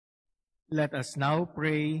Let us now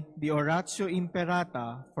pray the Oratio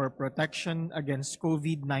Imperata for protection against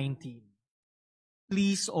COVID-19.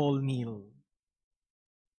 Please all kneel.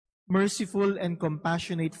 Merciful and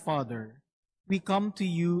compassionate Father, we come to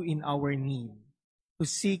you in our need to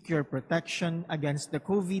seek your protection against the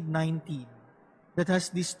COVID-19 that has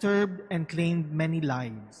disturbed and claimed many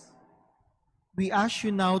lives. We ask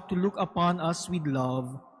you now to look upon us with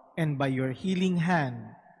love and by your healing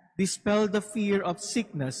hand, dispel the fear of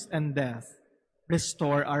sickness and death,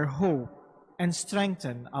 restore our hope, and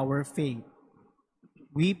strengthen our faith.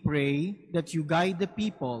 We pray that you guide the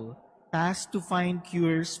people tasked to find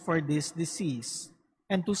cures for this disease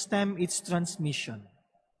and to stem its transmission.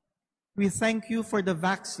 We thank you for the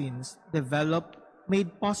vaccines developed,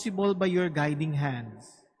 made possible by your guiding hands.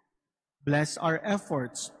 Bless our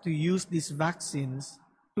efforts to use these vaccines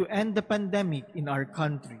to end the pandemic in our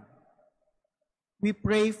country. We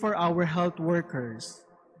pray for our health workers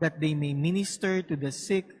that they may minister to the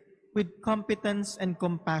sick with competence and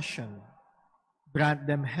compassion. Grant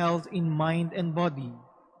them health in mind and body,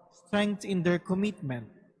 strength in their commitment,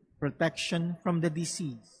 protection from the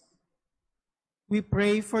disease. We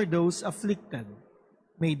pray for those afflicted.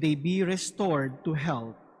 May they be restored to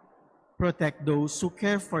health. Protect those who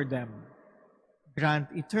care for them. Grant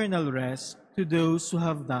eternal rest to those who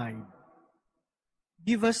have died.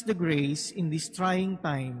 Give us the grace in these trying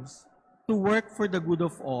times to work for the good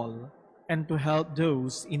of all and to help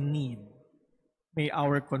those in need. May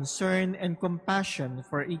our concern and compassion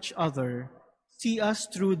for each other see us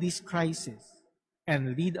through this crisis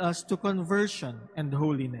and lead us to conversion and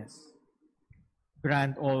holiness.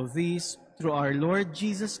 Grant all this through our Lord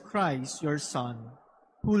Jesus Christ, your Son,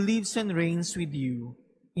 who lives and reigns with you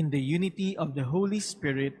in the unity of the Holy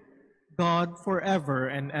Spirit, God forever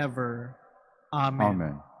and ever. Amen.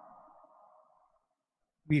 Amen.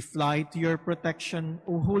 We fly to your protection,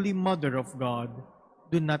 O Holy Mother of God.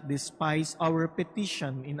 Do not despise our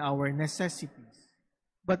petition in our necessities,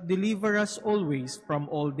 but deliver us always from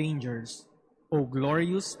all dangers, O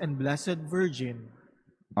glorious and blessed Virgin.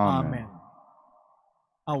 Amen.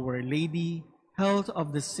 Our Lady, health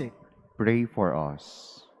of the sick, Pray for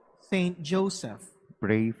us. Saint Joseph,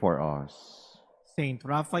 Pray for us. Saint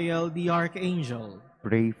Raphael the Archangel,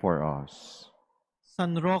 Pray for us.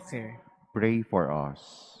 San Roque, Pray for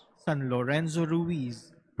us. San Lorenzo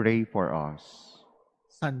Ruiz, Pray for us.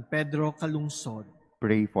 San Pedro Calungsod,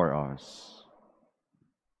 Pray for us.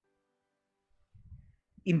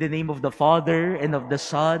 In the name of the Father, and of the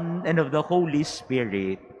Son, and of the Holy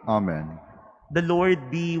Spirit. Amen. The Lord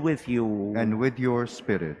be with you. And with your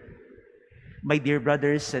spirit. My dear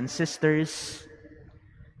brothers and sisters,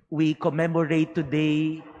 we commemorate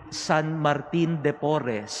today San Martin de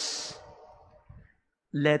Porres.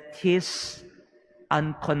 Let his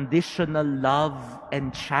unconditional love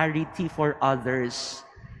and charity for others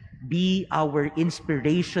be our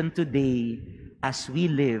inspiration today as we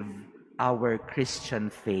live our Christian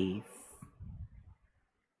faith.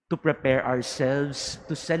 To prepare ourselves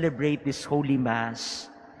to celebrate this Holy Mass,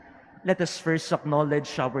 let us first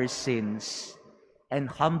acknowledge our sins and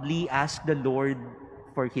humbly ask the Lord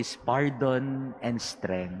for His pardon and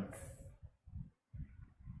strength.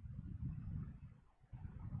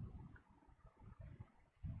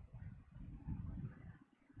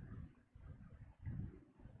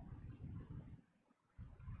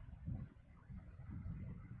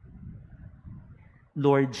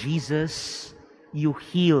 Lord Jesus, you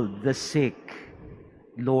healed the sick.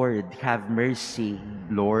 Lord, have mercy.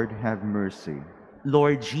 Lord, have mercy.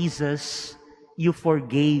 Lord Jesus, you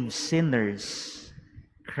forgave sinners.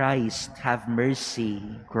 Christ, have mercy.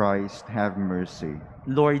 Christ, have mercy.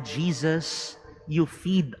 Lord Jesus, you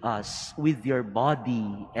feed us with your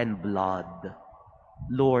body and blood.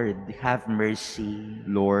 Lord, have mercy.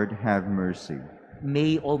 Lord, have mercy.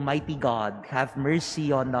 May Almighty God have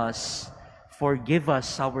mercy on us, forgive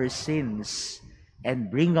us our sins,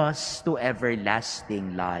 and bring us to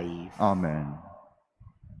everlasting life. Amen.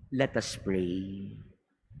 Let us pray.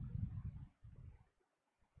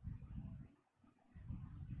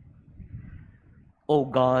 O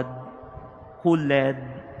God, who led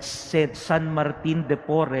Saint San Martin de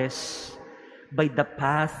Porres by the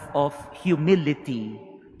path of humility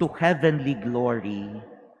to heavenly glory,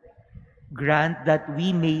 grant that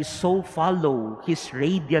we may so follow his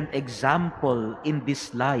radiant example in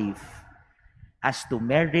this life as to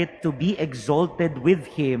merit to be exalted with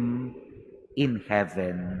him in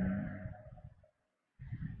heaven.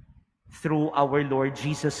 Through our Lord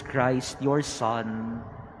Jesus Christ, your Son,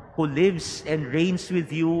 who lives and reigns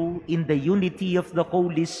with you in the unity of the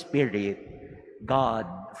Holy Spirit, God,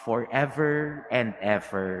 forever and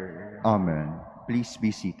ever. Amen. Please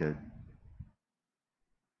be seated.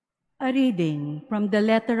 A reading from the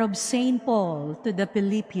letter of St. Paul to the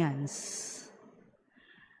Philippians.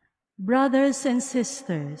 Brothers and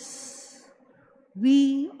sisters,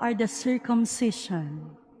 we are the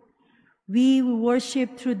circumcision. We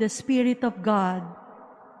worship through the Spirit of God,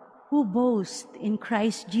 who boast in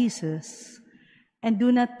Christ Jesus and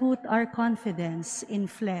do not put our confidence in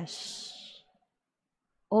flesh.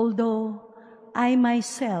 Although I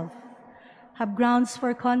myself have grounds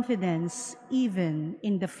for confidence even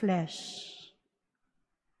in the flesh.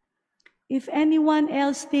 If anyone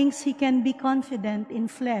else thinks he can be confident in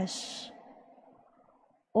flesh,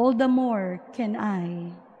 all the more can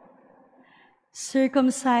I.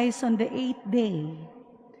 Circumcised on the 8th day,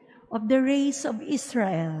 of the race of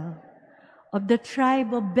Israel, of the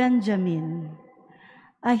tribe of Benjamin,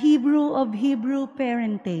 a Hebrew of Hebrew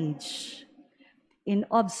parentage, in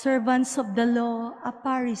observance of the law, a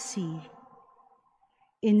Pharisee.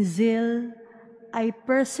 In zeal, I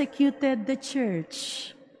persecuted the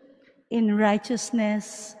church. In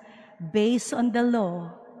righteousness, based on the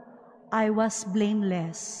law, I was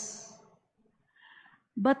blameless.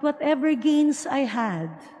 But whatever gains I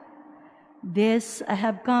had, this I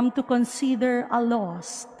have come to consider a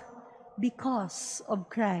loss because of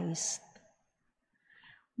Christ.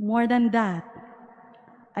 More than that,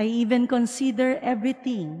 I even consider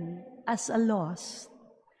everything as a loss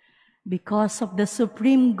because of the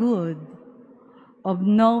supreme good of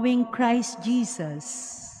knowing Christ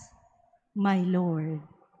Jesus, my Lord.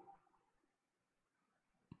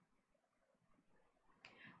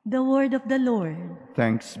 The word of the Lord.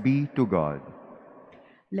 Thanks be to God.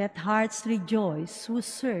 Let hearts rejoice who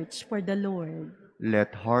search for the Lord.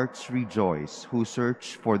 Let hearts rejoice who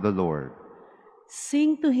search for the Lord.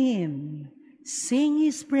 Sing to him, sing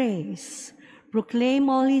his praise, proclaim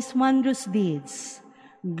all his wondrous deeds.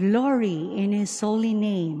 Glory in his holy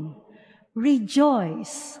name.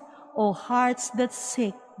 Rejoice, O hearts that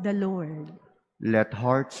seek the Lord. Let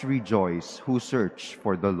hearts rejoice who search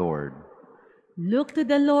for the Lord. Look to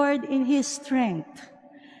the Lord in his strength.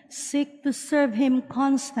 Seek to serve him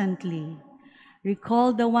constantly.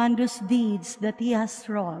 Recall the wondrous deeds that he has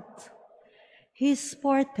wrought, his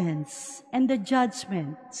portents and the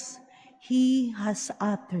judgments he has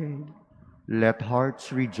uttered. Let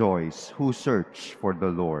hearts rejoice who search for the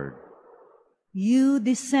Lord. You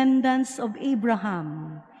descendants of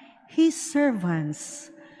Abraham, his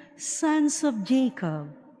servants, sons of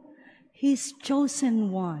Jacob, his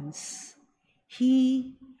chosen ones.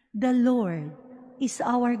 He, the Lord, is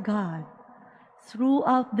our God.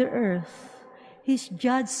 Throughout the earth, his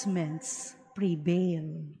judgments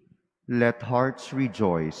prevail. Let hearts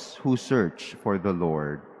rejoice who search for the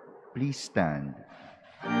Lord. Please stand.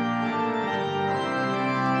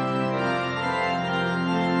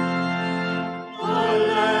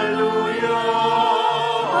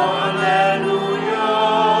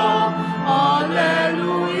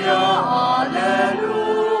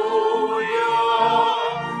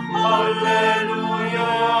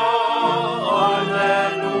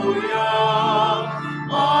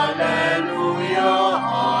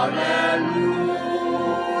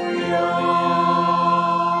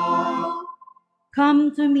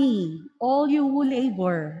 Come to me, all you who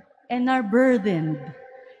labor and are burdened,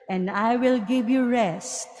 and I will give you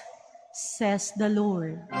rest, says the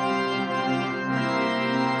Lord.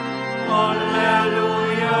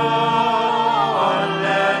 Alleluia,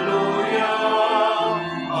 alleluia,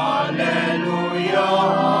 alleluia,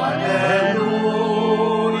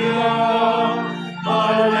 alleluia,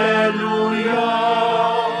 alleluia,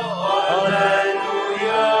 alleluia,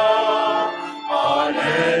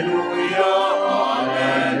 alleluia,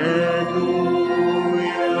 alleluia.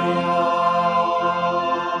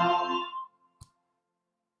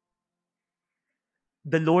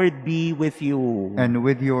 The Lord be with you. And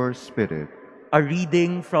with your spirit. A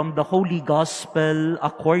reading from the Holy Gospel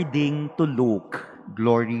according to Luke.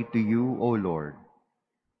 Glory to you, O Lord.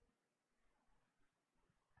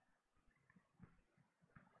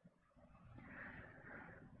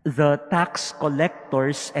 The tax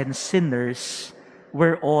collectors and sinners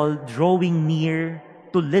were all drawing near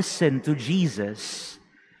to listen to Jesus.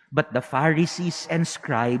 But the Pharisees and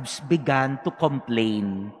scribes began to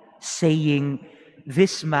complain, saying,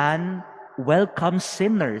 "This man welcomes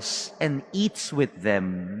sinners and eats with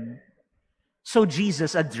them." So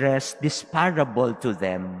Jesus addressed this parable to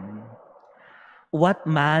them. "What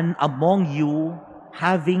man among you,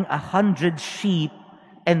 having 100 sheep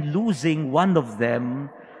and losing one of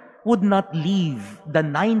them, would not leave the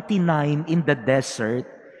 99 in the desert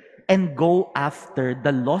and go after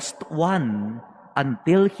the lost one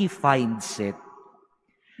until he finds it?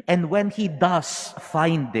 And when he does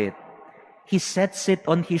find it, he sets it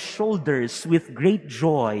on his shoulders with great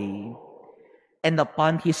joy. And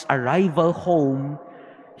upon his arrival home,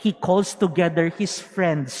 he calls together his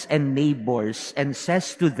friends and neighbors and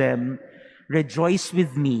says to them, "Rejoice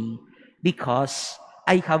with me, because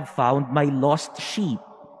I have found my lost sheep."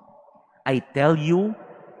 I tell you,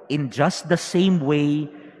 in just the same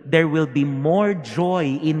way, there will be more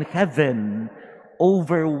joy in heaven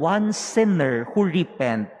over one sinner who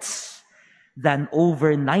repents than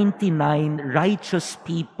over 99 righteous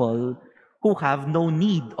people who have no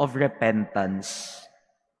need of repentance.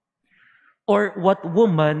 Or what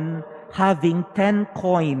woman, having 10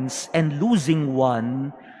 coins and losing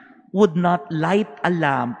one, would not light a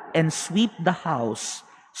lamp and sweep the house,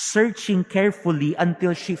 searching carefully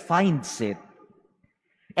until she finds it?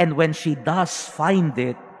 And when she does find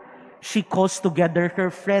it, she calls together her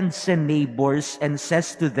friends and neighbors and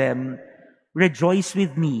says to them, "Rejoice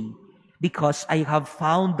with me, because I have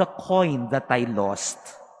found the coin that I lost."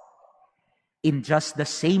 In just the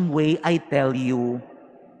same way, I tell you,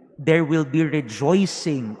 there will be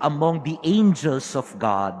rejoicing among the angels of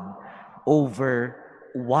God over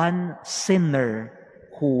one sinner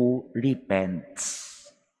who repents.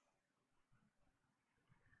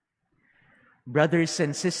 Brothers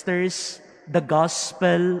and sisters, the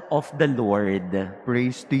Gospel of the Lord.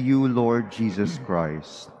 Praise to you, Lord Jesus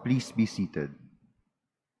Christ. Please be seated.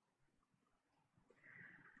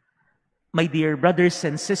 My dear brothers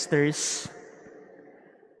and sisters,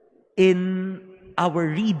 in our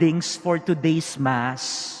readings for today's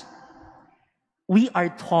Mass, we are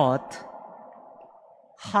taught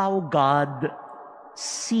how God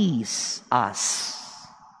sees us.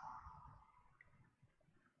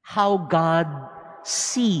 How God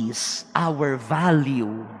sees our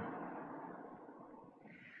value.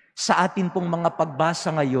 Sa atin pong mga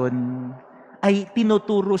pagbasa ngayon, ay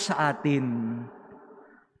tinuturo sa atin,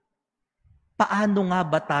 paano nga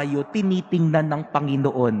ba tayo tinitingnan ng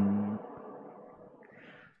Panginoon?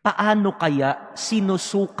 Paano kaya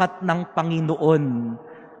sinusukat ng Panginoon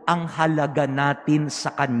ang halaga natin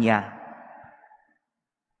sa Kanya?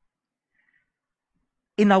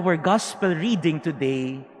 In our Gospel reading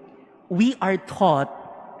today, we are taught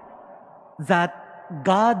that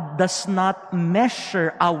God does not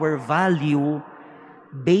measure our value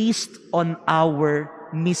based on our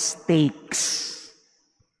mistakes.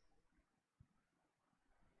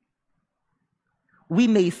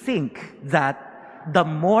 We may think that the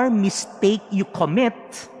more mistake you commit,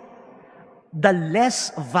 the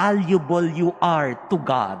less valuable you are to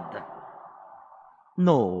God.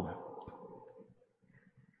 No.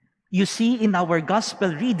 You see, in our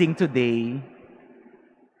gospel reading today,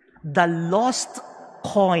 the lost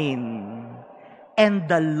coin and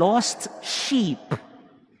the lost sheep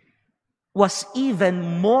was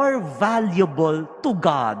even more valuable to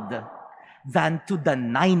God than to the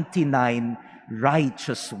 99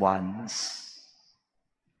 righteous ones.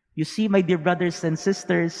 You see, my dear brothers and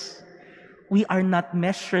sisters, we are not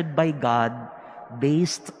measured by God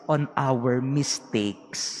based on our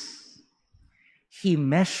mistakes. He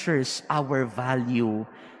measures our value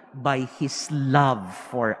by His love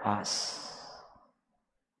for us.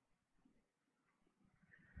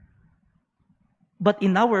 But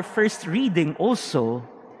in our first reading also,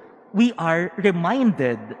 we are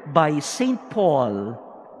reminded by St. Paul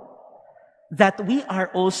that we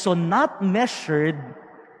are also not measured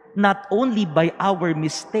not only by our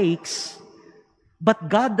mistakes,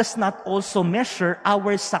 but God does not also measure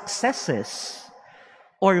our successes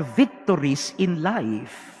or victories in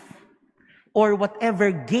life, or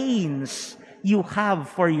whatever gains you have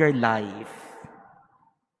for your life.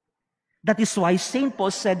 That is why St.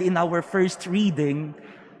 Paul said in our first reading,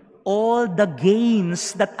 all the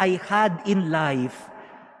gains that I had in life,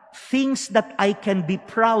 things that I can be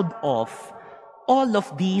proud of, all of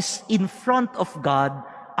these in front of God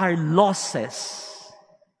are losses.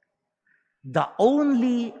 The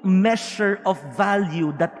only measure of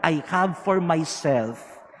value that I have for myself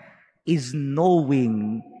is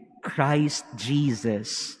knowing Christ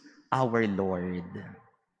Jesus, our Lord.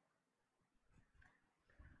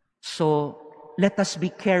 So, let us be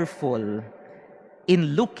careful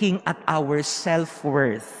in looking at our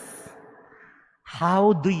self-worth.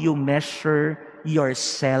 How do you measure your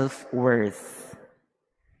self-worth?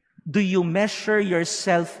 Do you measure your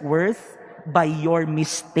self-worth by your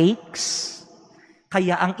mistakes?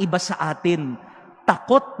 Kaya ang iba sa atin,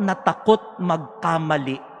 takot na takot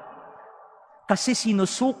magkamali. Kasi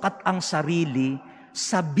sinusukat ang sarili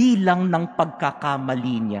sa bilang ng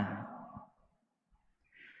pagkakamali niya.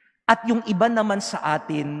 At yung iba naman sa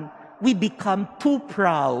atin, we become too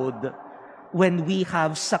proud when we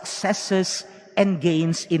have successes and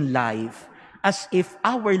gains in life as if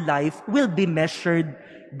our life will be measured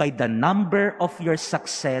by the number of your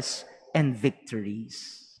success and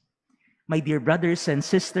victories. My dear brothers and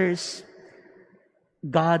sisters,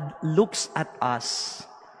 God looks at us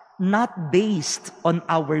not based on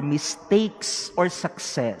our mistakes or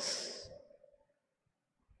success.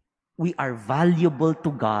 We are valuable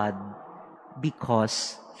to God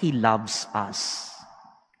because He loves us.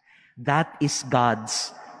 That is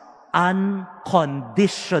God's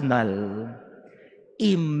unconditional,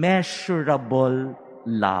 immeasurable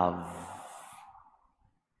love.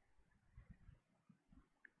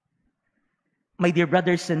 My dear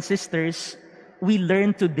brothers and sisters, we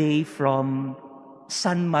learn today from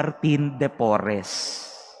San Martin de Porres.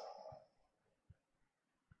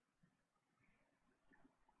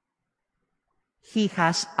 He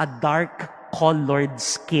has a dark-colored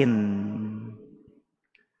skin.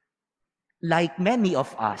 Like many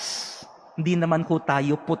of us, hindi naman ho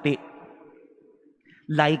tayo puti.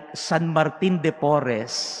 Like San Martin de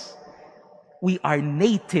Porres, we are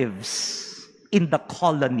natives in the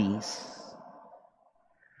colonies.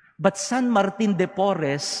 But San Martin de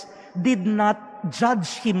Porres did not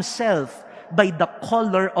judge himself by the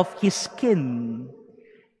color of his skin.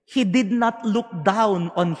 He did not look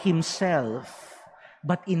down on himself,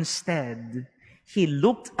 but instead, he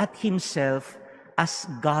looked at himself as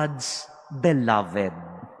God's beloved.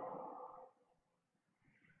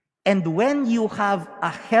 And when you have a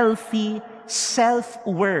healthy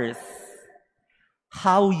self-worth,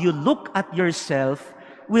 how you look at yourself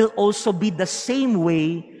will also be the same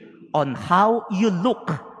way on how you look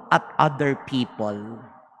at other people.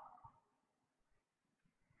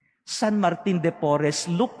 San Martin de Porres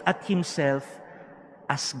looked at himself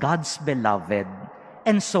as God's beloved,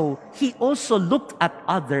 and so he also looked at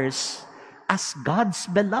others as God's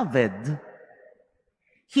beloved.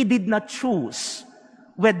 He did not choose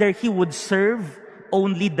whether he would serve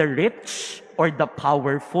only the rich or the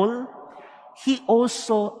powerful. He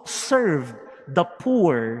also served the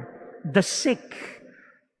poor, the sick,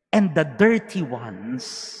 and the dirty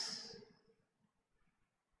ones.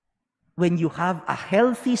 When you have a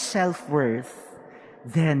healthy self-worth,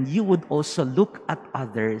 then you would also look at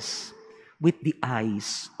others with the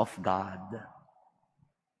eyes of God.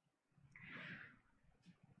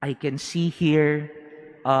 I can see here,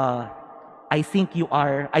 I think you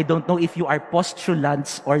are, I don't know if you are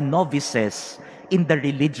postulants or novices in the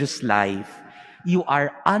religious life. You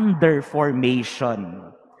are under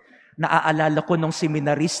formation. Naaalala ko nung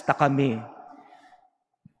seminarista kami.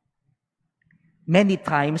 Many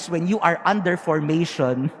times when you are under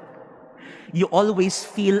formation, you always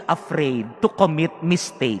feel afraid to commit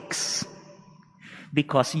mistakes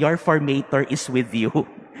because your formator is with you.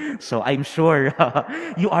 So I'm sure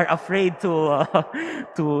you are afraid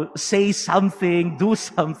to say something, do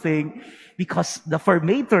something, because the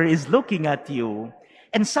formator is looking at you.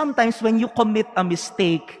 And sometimes when you commit a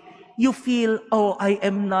mistake, you feel, oh, I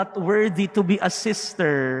am not worthy to be a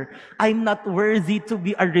sister. I'm not worthy to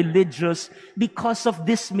be a religious because of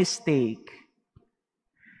this mistake.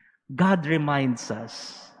 God reminds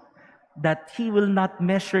us that He will not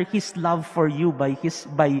measure His love for you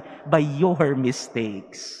by your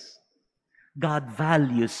mistakes. God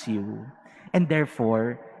values you, and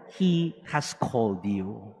therefore, He has called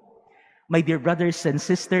you. My dear brothers and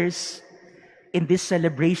sisters, in this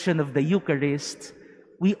celebration of the Eucharist,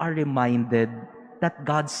 we are reminded that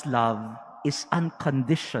God's love is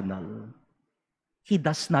unconditional. He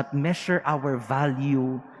does not measure our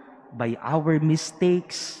value by our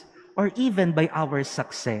mistakes or even by our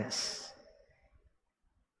success.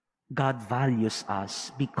 God values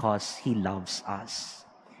us because He loves us.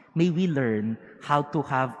 May we learn how to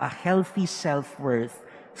have a healthy self-worth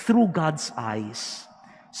through God's eyes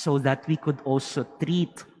so that we could also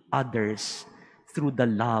treat others through the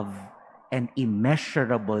love and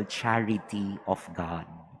immeasurable charity of God.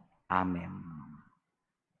 Amen.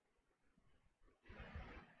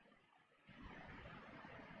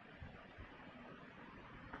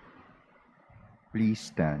 Please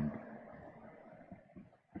stand.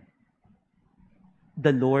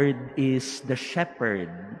 The Lord is the shepherd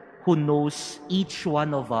who knows each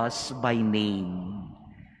one of us by name.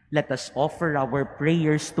 Let us offer our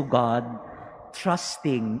prayers to God,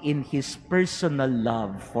 trusting in His personal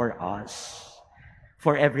love for us.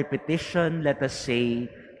 For every petition, let us say,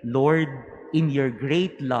 Lord, in your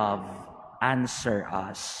great love, answer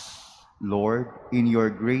us. Lord, in your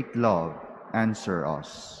great love, answer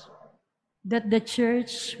us. That the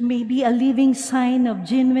Church may be a living sign of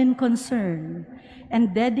genuine concern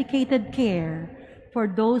and dedicated care for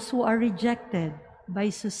those who are rejected by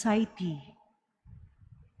society.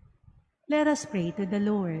 Let us pray to the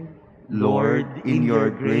Lord. Lord, in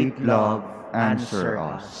your great love, answer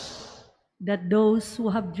us. That those who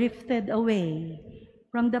have drifted away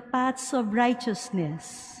from the paths of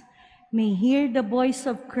righteousness may hear the voice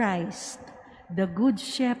of Christ, the Good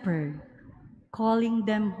Shepherd, calling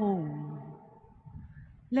them home.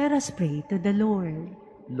 Let us pray to the Lord.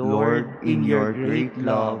 Lord, in your great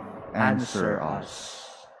love, answer us.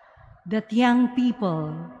 That young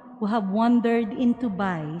people who have wandered into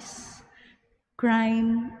vice,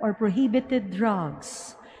 crime, or prohibited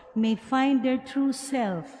drugs may find their true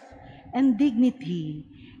self and dignity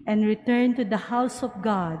and return to the house of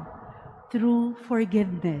God through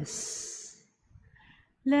forgiveness.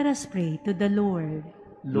 Let us pray to the Lord.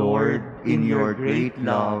 Lord, in your great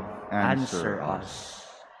love, answer us.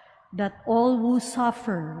 That all who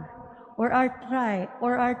suffer or are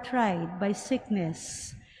tried by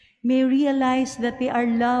sickness may realize that they are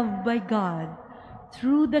loved by God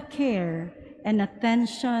through the care and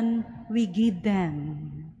attention we give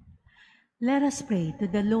them. Let us pray to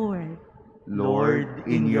the Lord. Lord,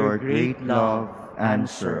 in your great love,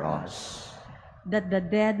 answer us. That the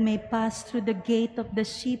dead may pass through the gate of the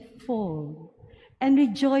sheepfold and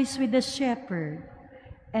rejoice with the shepherd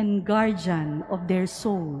and guardian of their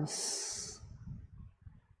souls.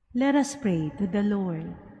 Let us pray to the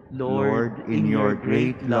Lord. Lord, in your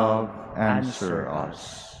great love, answer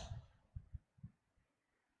us.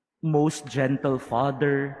 Most gentle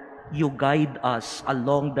Father, you guide us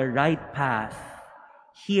along the right path.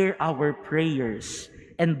 Hear our prayers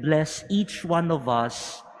and bless each one of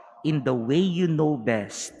us in the way you know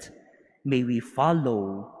best. May we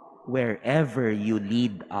follow wherever you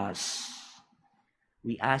lead us.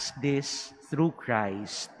 We ask this through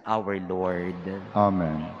Christ our Lord.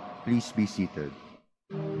 Amen. Please be seated.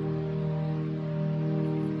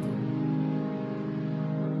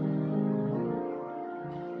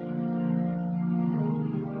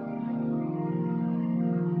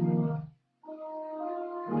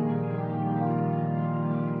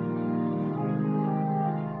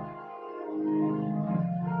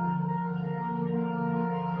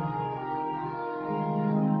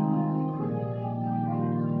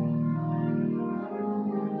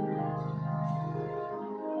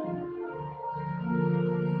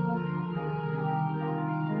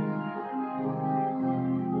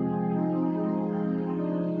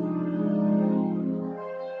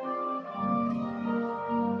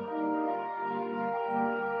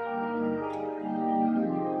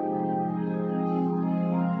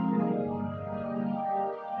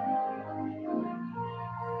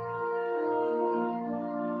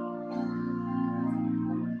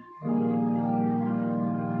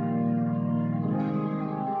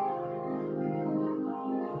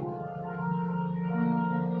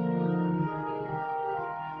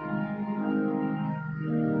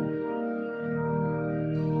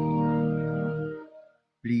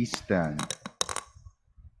 Please stand.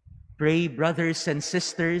 Pray, brothers and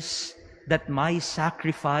sisters, that my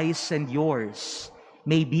sacrifice and yours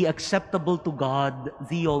may be acceptable to God,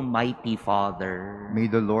 the Almighty Father. May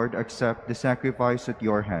the Lord accept the sacrifice at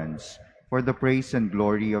your hands for the praise and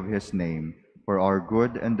glory of his name, for our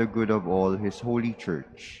good and the good of all his holy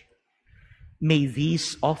church. May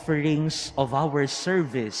these offerings of our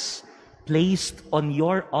service, placed on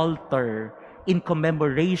your altar in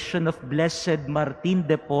commemoration of Blessed Martin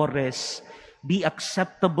de Porres, be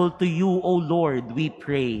acceptable to you, O Lord, we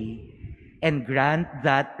pray, and grant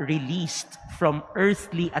that, released from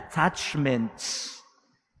earthly attachments,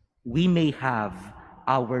 we may have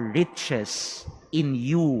our riches in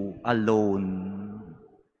you alone.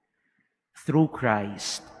 Through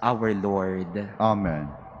Christ our Lord. Amen.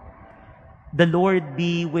 The Lord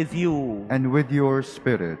be with you. And with your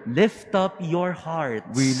spirit. Lift up your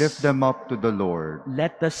hearts. We lift them up to the Lord.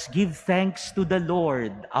 Let us give thanks to the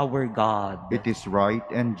Lord our God. It is right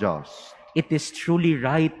and just. It is truly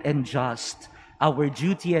right and just, our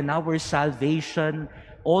duty and our salvation,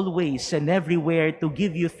 always and everywhere to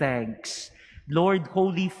give you thanks, Lord,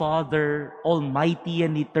 Holy Father, Almighty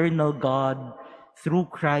and eternal God,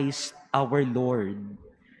 through Christ our Lord.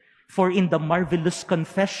 For in the marvelous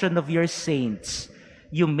confession of your saints,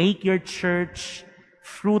 you make your church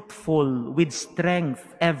fruitful with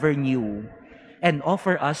strength ever new, and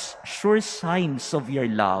offer us sure signs of your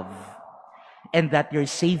love, and that your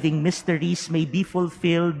saving mysteries may be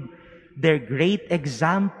fulfilled. Their great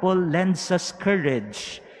example lends us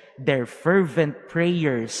courage. Their fervent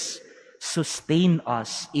prayers sustain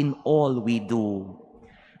us in all we do.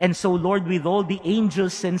 And so, Lord, with all the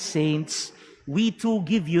angels and saints, we too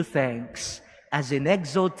give you thanks, as in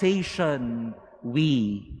exaltation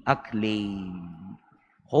we acclaim.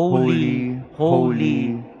 Holy,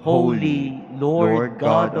 holy, holy, Lord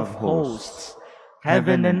God of hosts,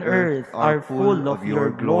 heaven and earth are full of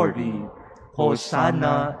your glory.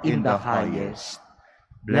 Hosanna in the highest.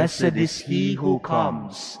 Blessed is he who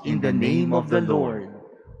comes in the name of the Lord.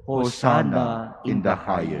 Hosanna in the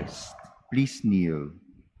highest. Please kneel.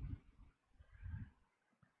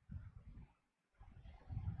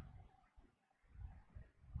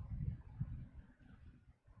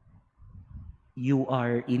 You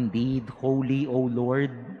are indeed holy, O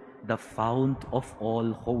Lord, the fount of all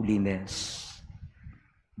holiness.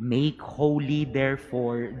 Make holy,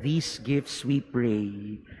 therefore, these gifts, we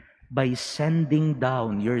pray, by sending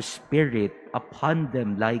down your Spirit upon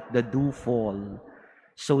them like the dewfall,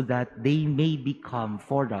 so that they may become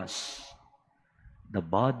for us the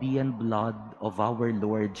body and blood of our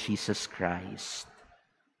Lord Jesus Christ.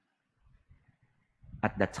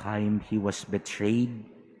 At the time he was betrayed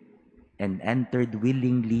and entered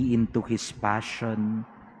willingly into his passion,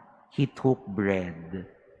 he took bread,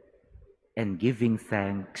 and giving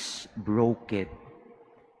thanks, broke it,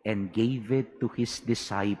 and gave it to his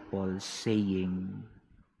disciples, saying,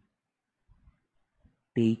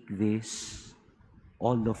 "Take this,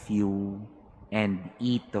 all of you, and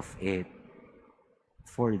eat of it,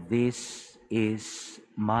 for this is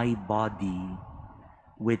my body,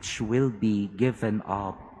 which will be given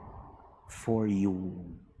up for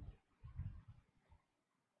you."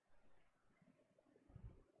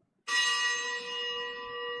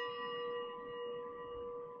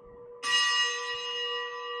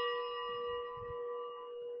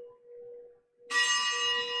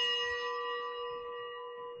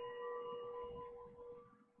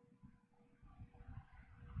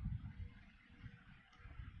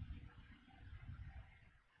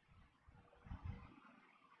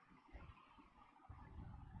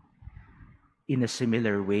 In a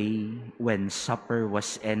similar way, when supper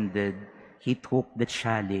was ended, he took the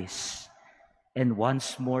chalice, and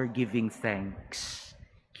once more giving thanks,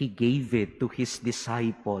 he gave it to his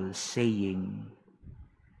disciples, saying,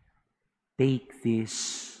 "Take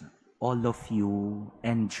this, all of you,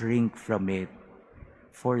 and drink from it,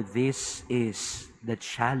 for this is the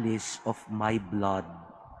chalice of my blood,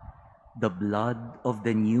 the blood of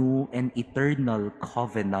the new and eternal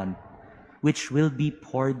covenant, which will be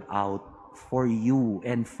poured out for you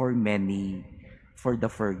and for many for the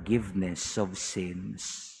forgiveness of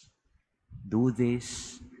sins. Do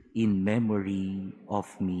this in memory of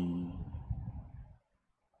me."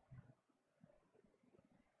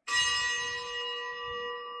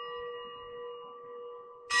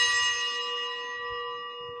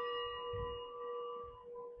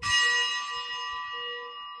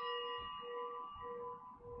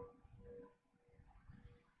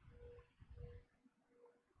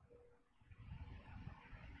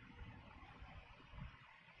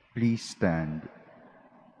 Please stand.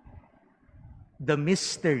 The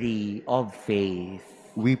mystery of faith.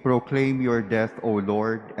 We proclaim your death, O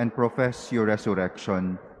Lord, and profess your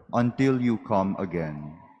resurrection until you come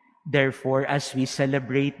again. Therefore, as we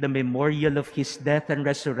celebrate the memorial of his death and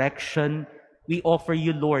resurrection, we offer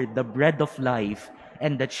you, Lord, the bread of life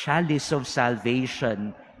and the chalice of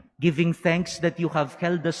salvation, giving thanks that you have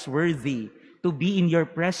held us worthy to be in your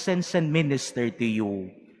presence and minister to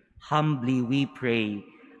you. Humbly we pray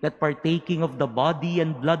that partaking of the body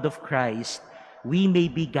and blood of Christ, we may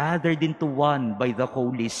be gathered into one by the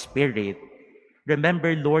Holy Spirit.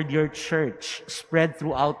 Remember, Lord, your church spread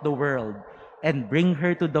throughout the world, and bring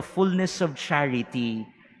her to the fullness of charity,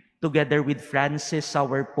 together with Francis,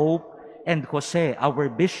 our Pope, and Jose, our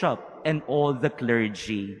Bishop, and all the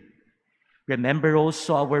clergy. Remember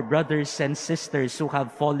also our brothers and sisters who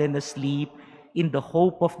have fallen asleep in the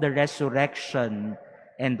hope of the resurrection,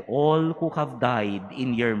 and all who have died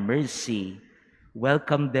in your mercy.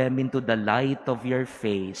 Welcome them into the light of your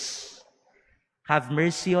face. Have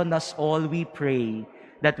mercy on us all, we pray,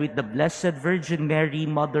 that with the Blessed Virgin Mary,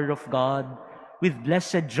 Mother of God, with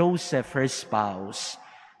Blessed Joseph, her spouse,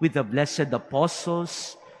 with the blessed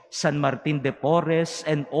apostles, San Martin de Porres,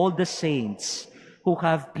 and all the saints who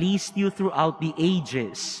have pleased you throughout the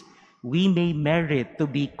ages, we may merit to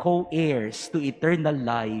be co-heirs to eternal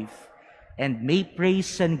life, and may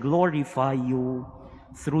praise and glorify you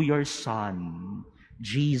through your Son,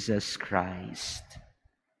 Jesus Christ.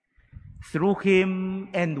 Through him,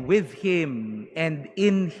 and with him, and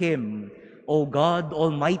in him, O God,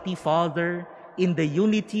 Almighty Father, in the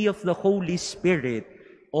unity of the Holy Spirit,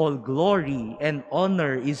 all glory and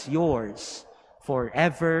honor is yours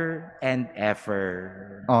forever and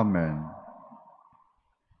ever. Amen.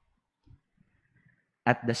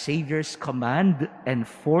 At the Savior's command and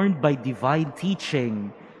formed by divine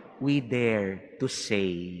teaching, we dare to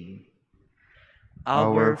say,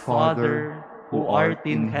 Our Father, who art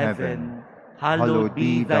in heaven, hallowed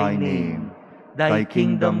be thy name. Thy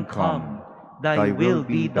kingdom come, thy will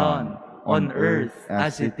be done, on earth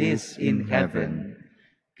as it is in heaven.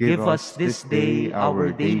 Give us this day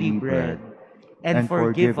our daily bread, and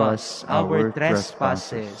forgive us our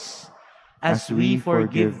trespasses, as we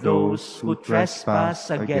forgive those who trespass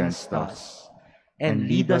against us. And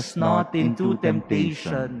lead us not into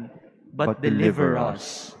temptation, but deliver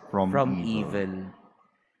us from evil.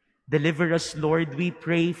 Deliver us, Lord, we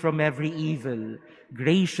pray, from every evil.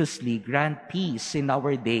 Graciously grant peace in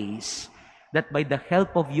our days, that by the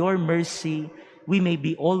help of your mercy we may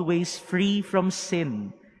be always free from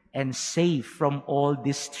sin and safe from all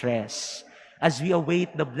distress, as we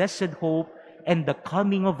await the blessed hope and the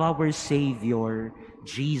coming of our Savior,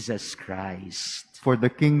 Jesus Christ. For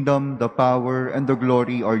the kingdom, the power, and the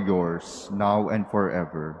glory are yours, now and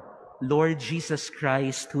forever. Lord Jesus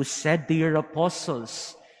Christ, who said to your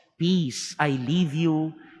apostles, "Peace I leave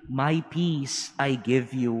you, my peace I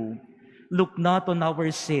give you," look not on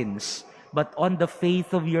our sins, but on the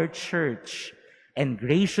faith of your church, and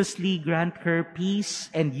graciously grant her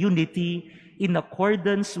peace and unity in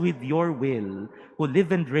accordance with your will, who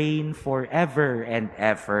live and reign forever and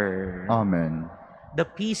ever. Amen. The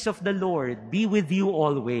peace of the Lord be with you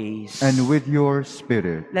always. And with your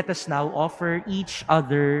spirit. Let us now offer each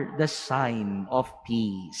other the sign of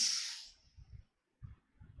peace.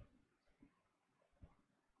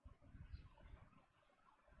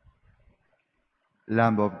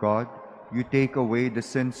 Lamb of God, you take away the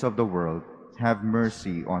sins of the world, have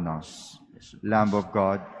mercy on us. Lamb of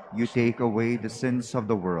God, you take away the sins of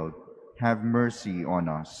the world, have mercy on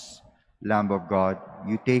us. Lamb of God,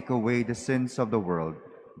 you take away the sins of the world,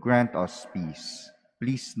 grant us peace.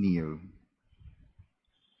 Please kneel.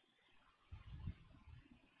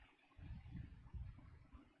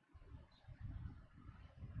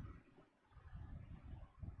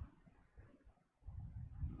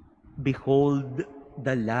 Behold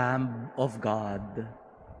the Lamb of God.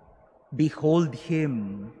 Behold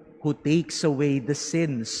him who takes away the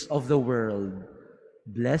sins of the world.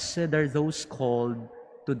 Blessed are those called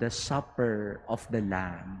to the supper of the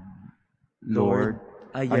Lamb. Lord,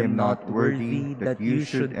 I am not worthy that you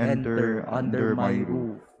should enter under my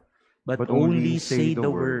roof, but only say the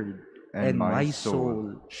word, and my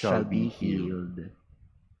soul shall be healed.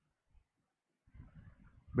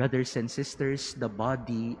 Brothers and sisters, the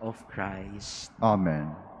body of Christ.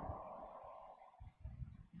 Amen.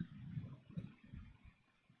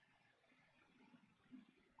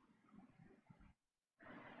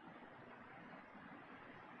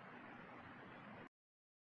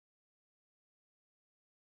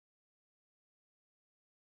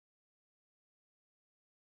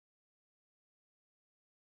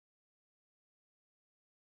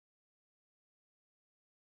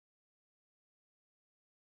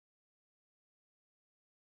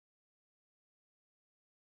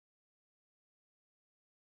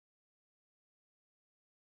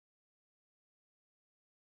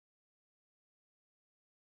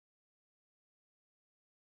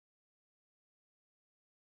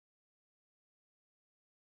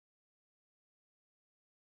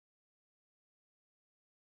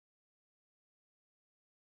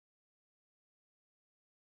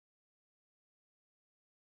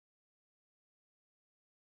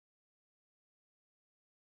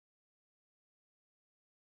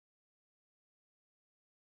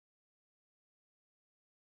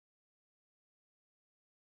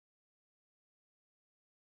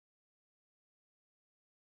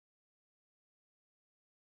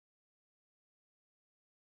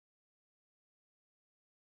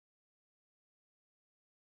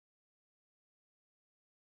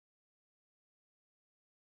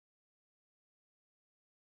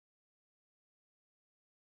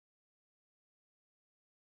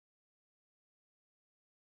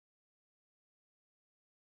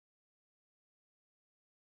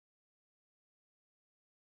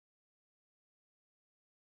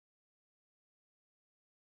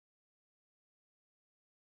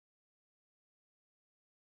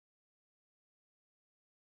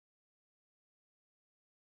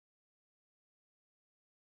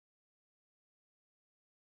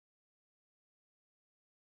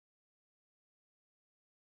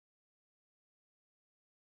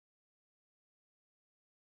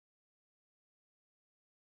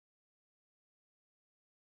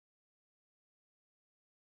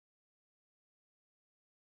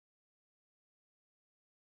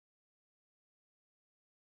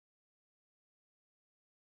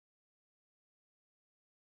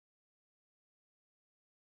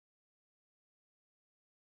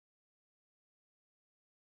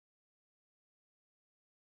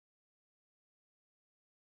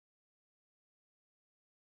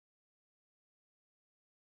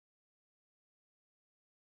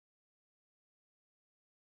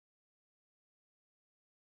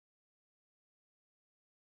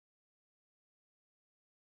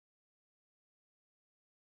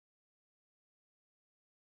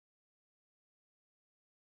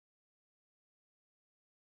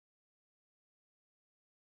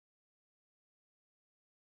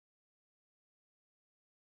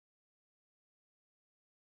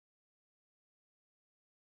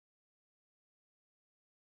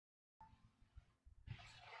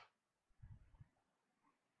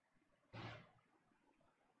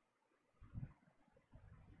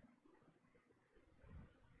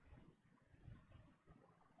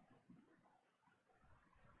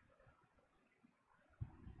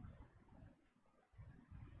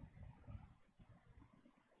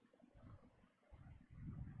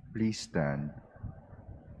 Please stand.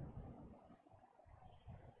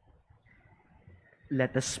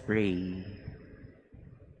 Let us pray.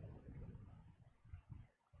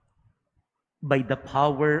 By the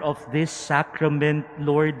power of this sacrament,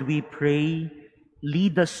 Lord, we pray,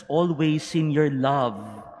 lead us always in your love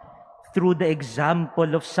through the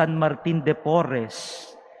example of San Martin de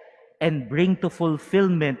Porres, and bring to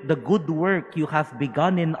fulfillment the good work you have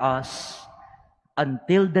begun in us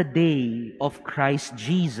until the day of Christ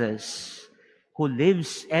Jesus, who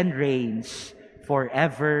lives and reigns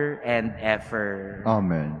forever and ever.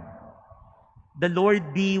 Amen. The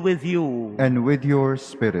Lord be with you. And with your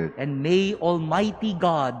spirit. And may Almighty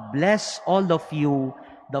God bless all of you,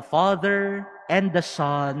 the Father, and the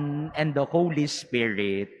Son, and the Holy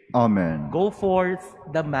Spirit. Amen. Go forth,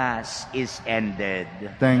 the Mass is ended.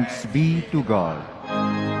 Thanks be to God.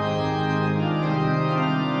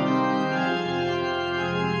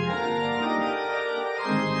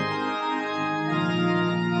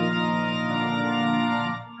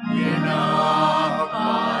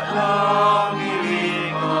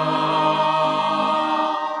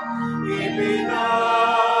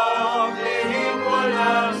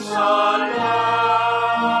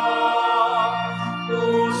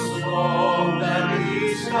 Pusong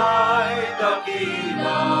dalisay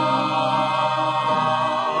dakila.